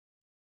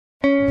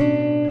The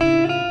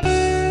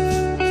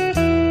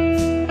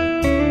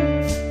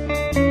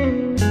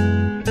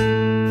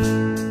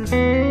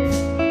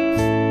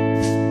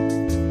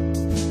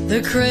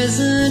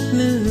crescent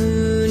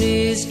moon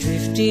is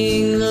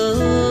drifting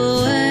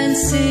low and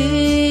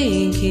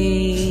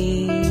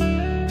sinking,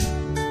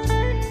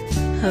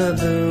 a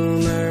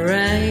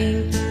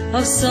boomerang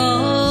of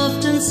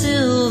soft and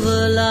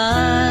silver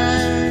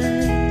light,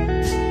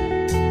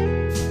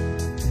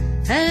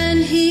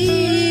 and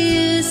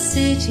he is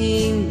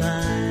sitting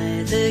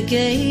by the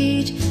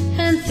gate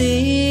and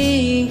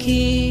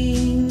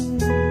thinking,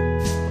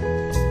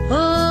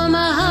 oh,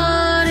 my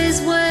heart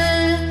is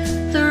where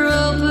the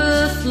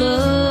Roper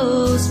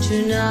flows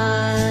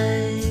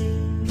tonight.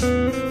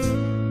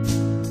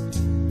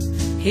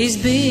 He's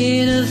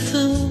been a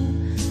fool,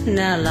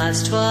 now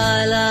life's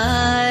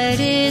twilight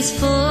is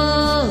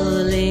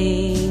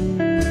falling.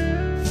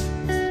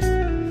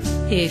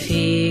 If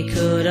he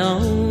could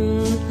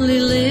only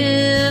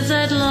live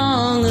that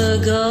long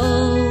ago,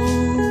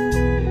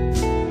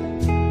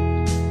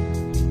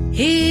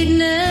 he'd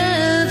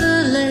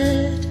never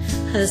let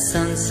a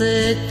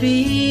sunset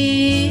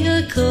be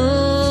a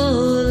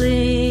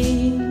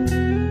calling,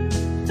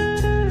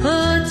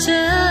 or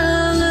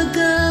tell a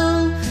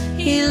girl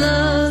he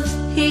loved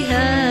he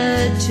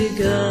had to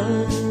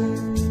go.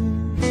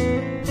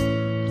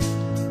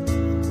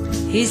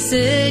 He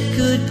said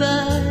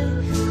goodbye,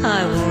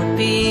 I won't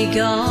be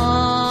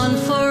gone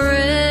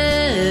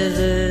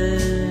forever.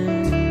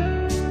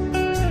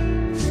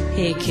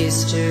 He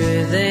kissed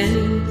her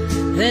then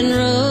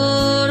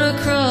rode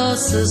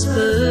across the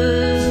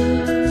spur,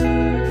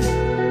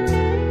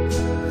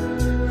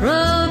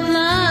 rode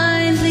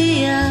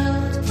blindly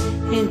out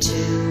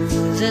into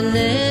the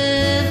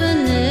never,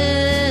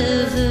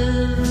 never.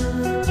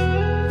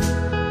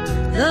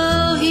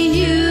 Though he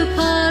knew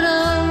part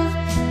of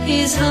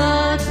his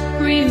heart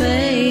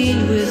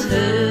remained with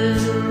her.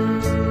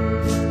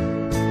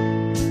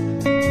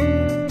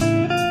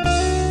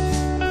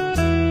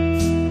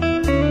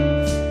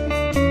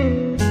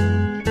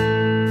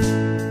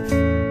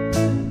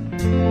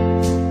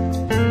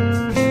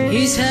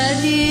 He's had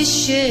his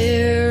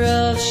share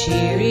of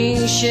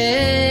shearing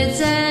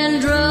sheds and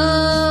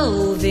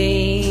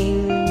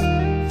droving,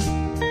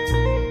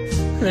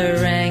 the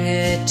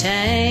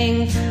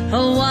orangutan, a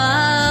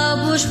wild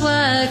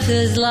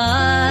bushwhacker's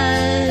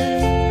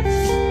life.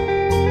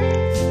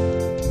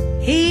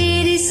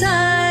 He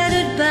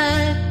decided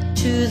back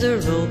to the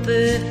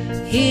Roper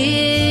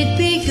he'd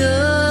be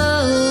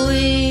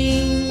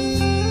going,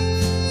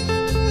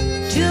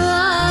 to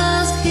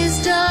ask his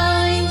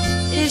darling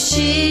if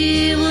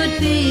she would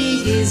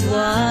be his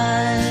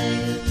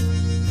wife.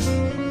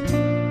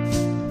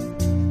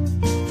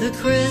 The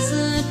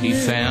crescent He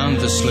found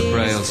the slip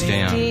rails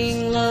down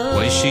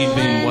where she'd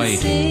been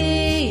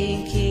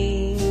waiting,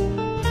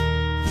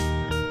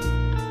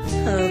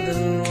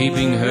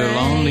 keeping her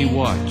lonely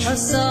watch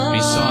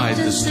beside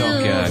the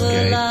stockyard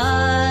gate.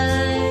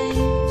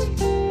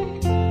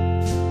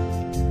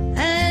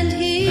 And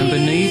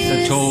beneath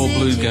a tall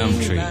blue gum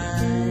tree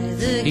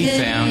he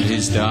found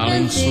his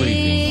darling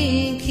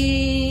sleeping.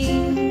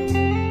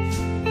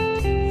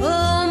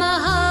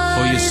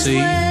 For you see,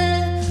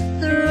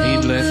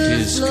 he'd left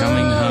his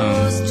coming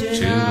home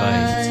too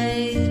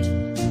late.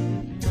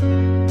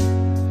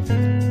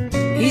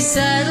 He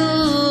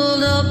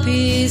saddled up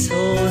his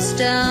horse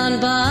down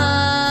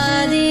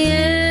by the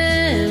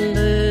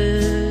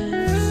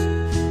embers.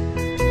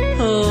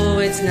 Oh,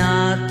 it's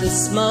not the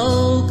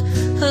smoke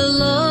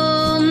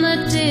alone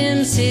that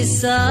dims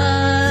his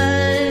sight.